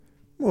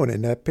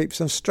Morning there,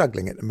 peeps. I'm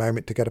struggling at the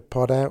moment to get a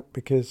pod out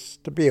because,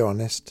 to be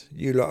honest,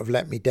 you lot have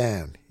let me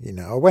down.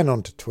 I went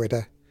onto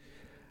Twitter.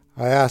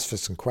 I asked for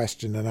some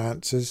question and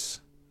answers,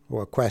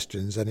 or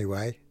questions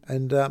anyway,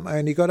 and I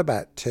only got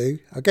about 2.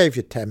 I gave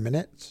you 10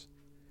 minutes.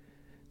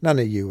 None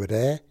of you were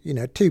there.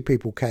 2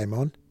 people came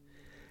on,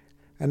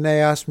 and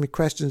they asked me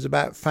questions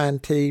about fan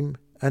team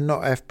and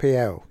not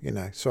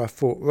FPL, So I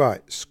thought,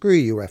 right, screw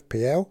you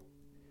FPL.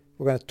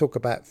 We're going to talk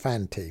about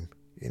fan team,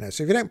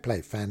 So if you don't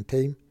play fan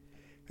team,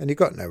 and you've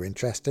got no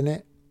interest in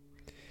it,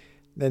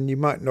 then you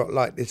might not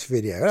like this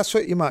video. That's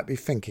what you might be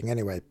thinking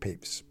anyway,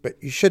 peeps. But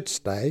you should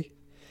stay,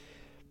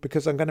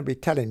 because I'm going to be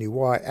telling you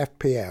why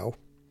FPL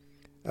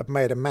have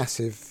made a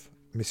massive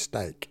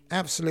mistake.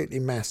 Absolutely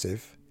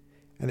massive.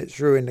 And it's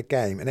ruined the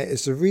game. And it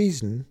is the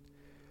reason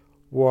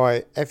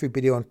why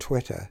everybody on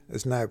Twitter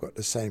has now got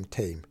the same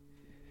team.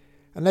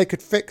 And they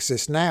could fix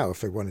this now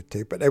if they wanted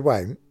to, but they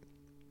won't,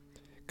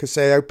 because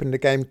they opened the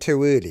game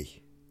too early.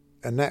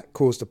 And that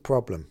caused a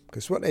problem,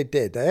 because what they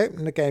did, they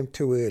opened the game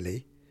too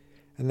early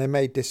and they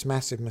made this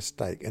massive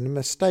mistake. And the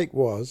mistake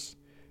was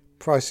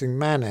pricing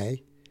Mane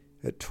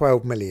at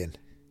 12 million.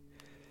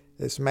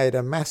 It's made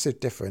a massive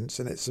difference,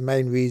 and it's the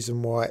main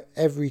reason why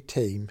every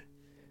team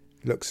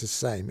looks the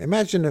same.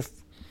 Imagine if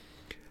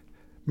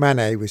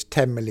Mane was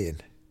 10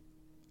 million,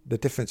 the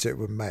difference it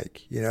would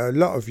make. A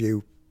lot of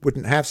you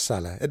wouldn't have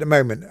Salah. At the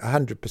moment,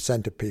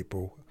 100% of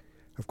people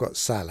have got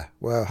Salah.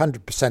 Well,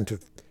 100%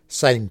 of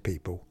sane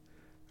people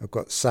have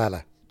got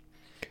Salah.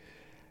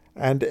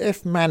 And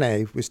if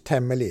Mane was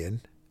 10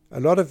 million,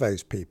 a lot of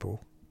those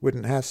people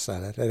wouldn't have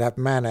Salah. They'd have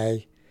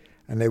Mane,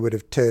 and they would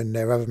have turned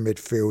their other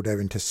midfielder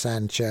into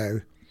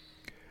Sancho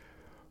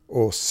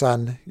or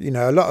Son.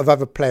 A lot of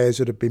other players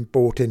would have been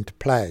bought into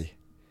play,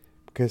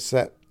 because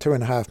that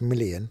 2.5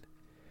 million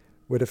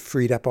would have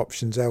freed up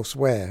options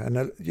elsewhere. And,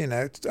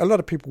 a lot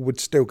of people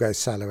would still go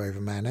Salah over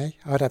Mane.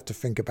 I'd have to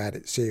think about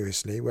it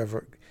seriously,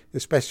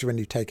 especially when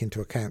you take into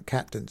account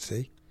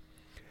captaincy.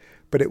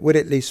 But it would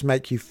at least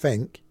make you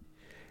think,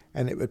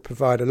 and it would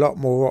provide a lot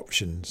more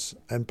options.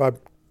 And by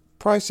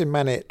pricing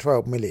Mane at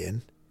 12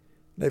 million,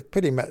 they've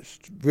pretty much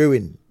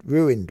ruined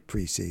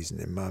pre-season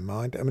in my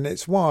mind. I mean,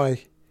 it's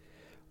why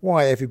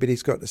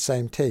everybody's got the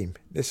same team.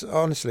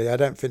 Honestly, I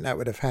don't think that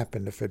would have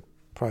happened if they'd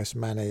priced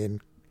Mane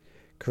in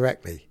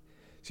correctly.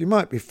 So you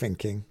might be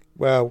thinking,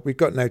 well, we've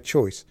got no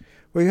choice.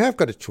 Well, you have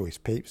got a choice,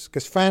 peeps,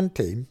 because fan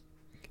team,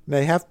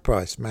 they have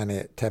priced Mane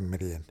at 10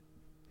 million.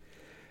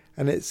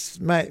 And it's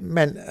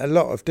meant a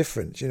lot of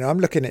difference. I'm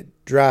looking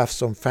at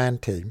drafts on fan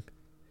team.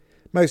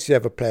 Most of the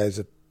other players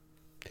are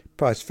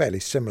priced fairly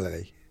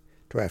similarly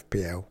to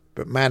FPL.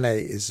 But Mane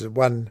is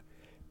one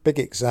big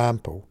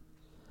example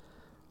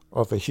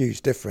of a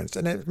huge difference.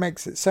 And it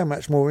makes it so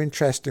much more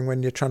interesting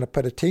when you're trying to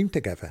put a team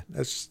together.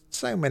 There's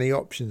so many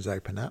options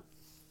open up.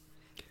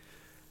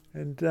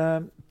 And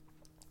the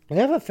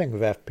other thing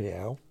with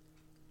FPL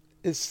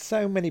is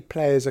so many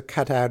players are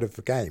cut out of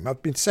the game.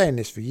 I've been saying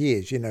this for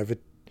years, the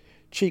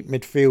cheap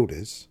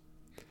midfielders,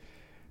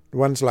 the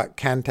ones like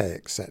Kante,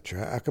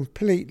 etc., are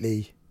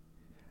completely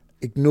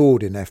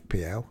ignored in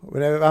FPL.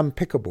 They're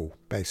unpickable,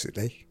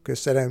 basically,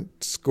 because they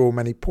don't score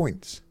many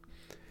points.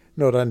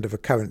 Not under the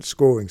current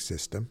scoring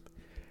system.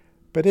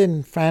 But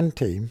in fan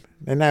team,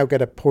 they now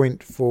get a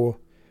point for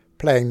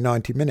playing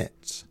 90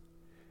 minutes.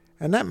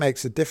 And that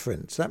makes a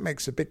difference. That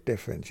makes a big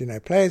difference.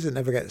 Players that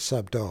never get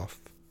subbed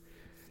off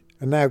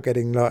are now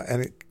getting like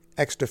an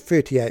extra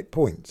 38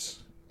 points.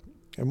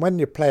 And when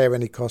your player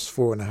only costs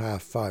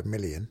 4.5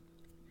 million,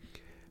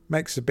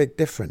 makes a big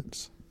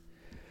difference.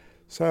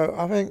 So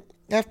I think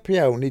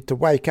FPL need to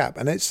wake up,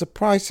 and it's the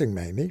pricing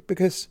mainly,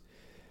 because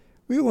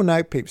we all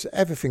know, peeps,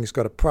 everything's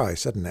got a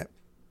price, hasn't it?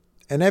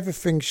 And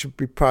everything should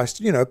be priced.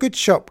 A good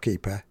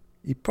shopkeeper,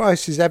 he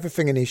prices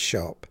everything in his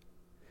shop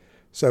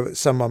so that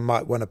someone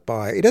might want to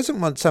buy it. He doesn't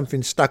want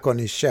something stuck on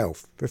his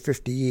shelf for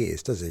 50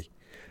 years, does he?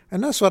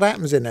 And that's what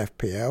happens in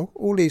FPL.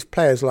 All these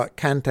players like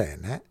Kante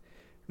and that,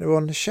 they're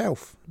on the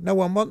shelf. No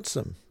one wants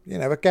them.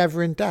 They're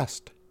gathering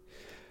dust.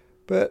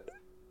 But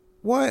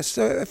why?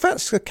 So if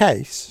that's the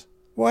case,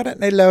 why don't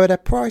they lower their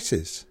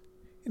prices?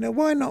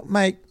 Why not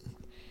make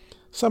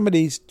some of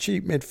these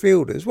cheap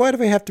midfielders? Why do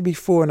they have to be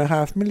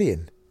 4.5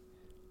 million?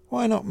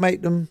 Why not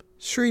make them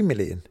 3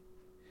 million?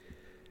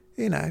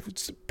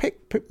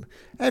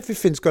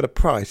 Everything's got a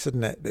price,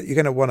 isn't it, that you're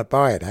going to want to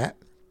buy it at.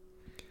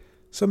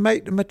 So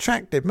make them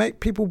attractive. Make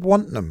people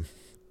want them,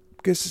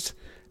 because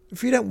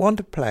if you don't want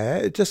a player,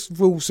 it just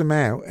rules them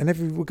out. And if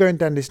we're going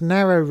down this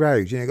narrow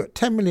road, you've got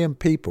 10 million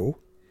people.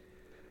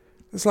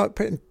 It's like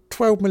putting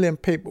 12 million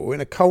people in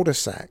a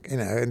cul-de-sac,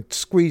 and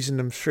squeezing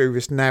them through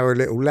this narrow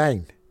little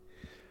lane.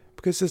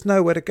 Because there's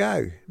nowhere to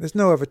go. There's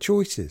no other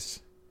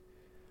choices.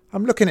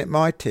 I'm looking at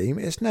my team.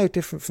 It's no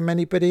different from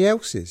anybody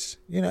else's.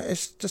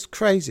 It's just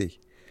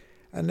crazy.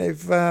 And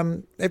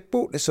they've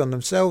bought this on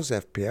themselves,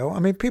 FPL. I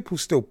mean, people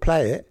still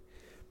play it.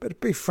 But to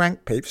be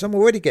frank, peeps, I'm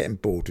already getting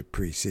bored with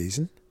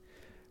pre-season.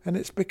 And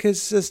it's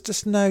because there's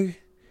just no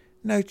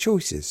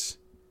choices.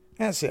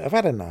 That's it. I've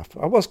had enough.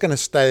 I was going to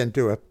stay and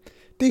do a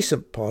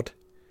decent pod,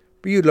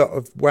 But you lot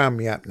have wound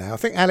me up now. I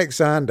think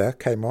Alexander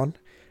came on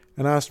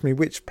and asked me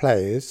which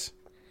players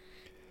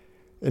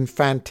in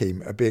Fan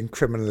Team are being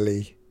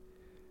criminally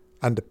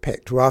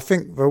underpicked. Well, I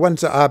think the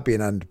ones that are being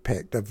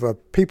underpicked are the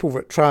people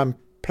that try and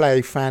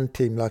play Fan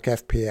Team like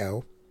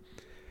FPL,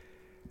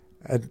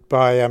 and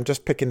by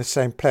just picking the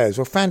same players.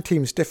 Well, Fan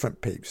Team's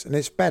different, peeps, and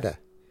it's better.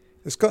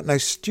 It's got no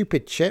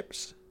stupid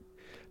chips.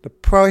 The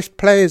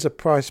players are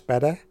priced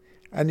better,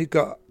 and you've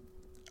got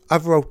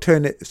other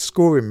alternate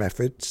scoring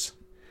methods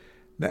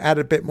that add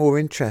a bit more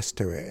interest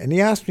to it. And he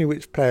asked me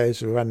which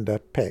players are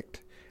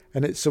underpicked,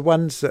 and it's the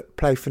ones that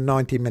play for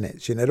 90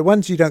 minutes. You know, the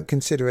ones you don't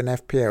consider an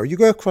FPL. You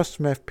go across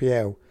from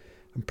FPL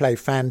and play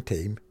Fan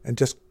Team and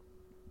just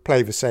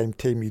play the same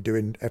team you do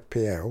in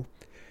FPL,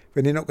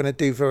 then you're not going to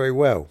do very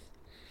well,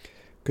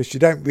 because you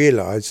don't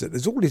realise that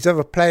there's all these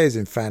other players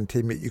in Fan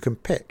Team that you can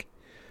pick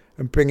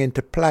and bring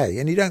into play,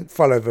 and you don't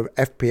follow the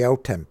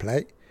FPL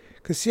template,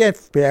 because the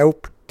FPL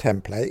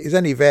template is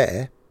only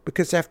there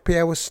because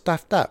FPL was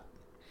stuffed up.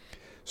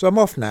 So I'm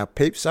off now,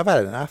 peeps. I've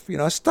had enough. You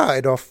know, I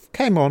started off,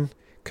 came on,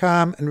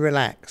 calm and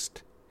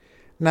relaxed.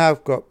 Now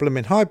I've got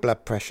blooming high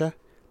blood pressure.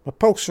 My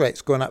pulse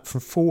rate's gone up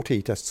from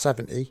 40 to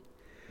 70,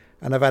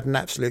 and I've had an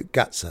absolute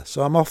gutser.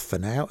 So I'm off for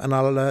now, and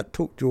I'll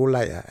talk to you all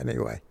later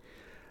anyway.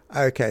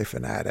 Okay for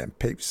now then,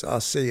 peeps. I'll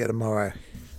see you tomorrow.